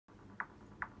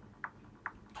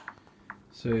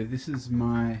So this is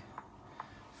my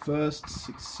first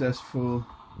successful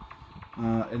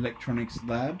electronics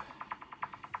lab.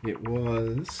 It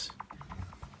was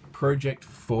Project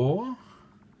 4,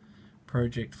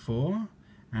 an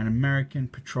American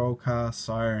patrol car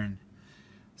siren.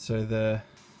 So the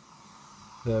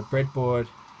breadboard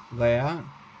layout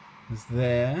is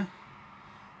there,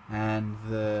 and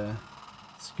the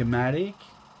schematic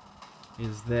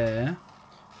is there.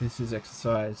 This is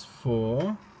exercise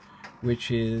 4,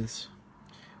 which is,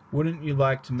 wouldn't you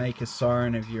like to make a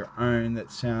siren of your own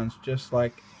that sounds just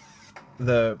like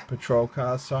the patrol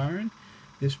car siren?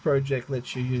 This project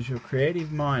lets you use your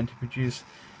creative mind to produce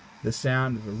the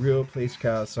sound of a real police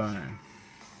car siren.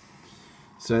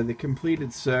 So the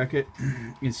completed circuit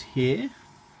is here.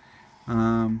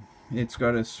 It's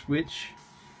got a switch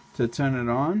to turn it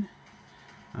on.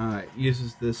 It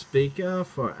uses the speaker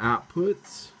for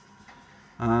outputs.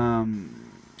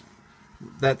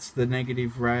 That's the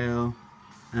negative rail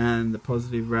and the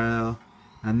positive rail,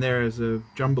 and there is a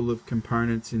jumble of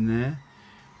components in there.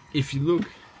 If you look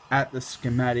at the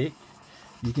schematic,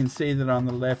 you can see that on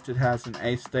the left it has an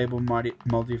astable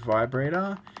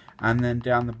multi-vibrator, and then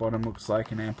down the bottom looks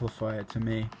like an amplifier to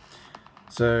me.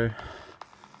 So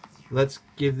let's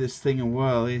give this thing a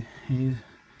whirl. He's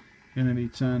going to be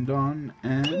turned on,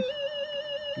 and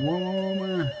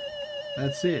whoa,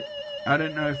 that's it. I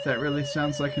don't know if that really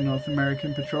sounds like a North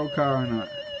American patrol car or not.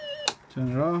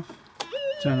 Turn it off,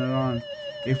 turn it on.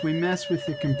 If we mess with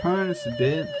the components a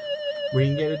bit, we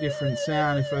can get a different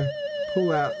sound. If I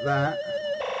pull out that,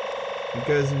 it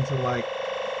goes into, like,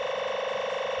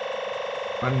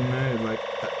 I don't know, like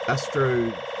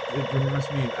it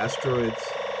reminds me of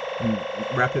asteroids and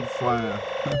rapid fire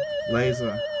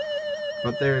laser.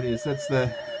 But there it is. That's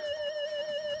the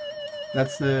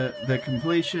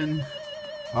completion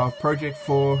of Project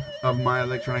 4 of my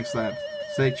electronics lab.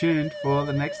 Stay tuned for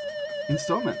the next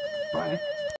installment. Bye.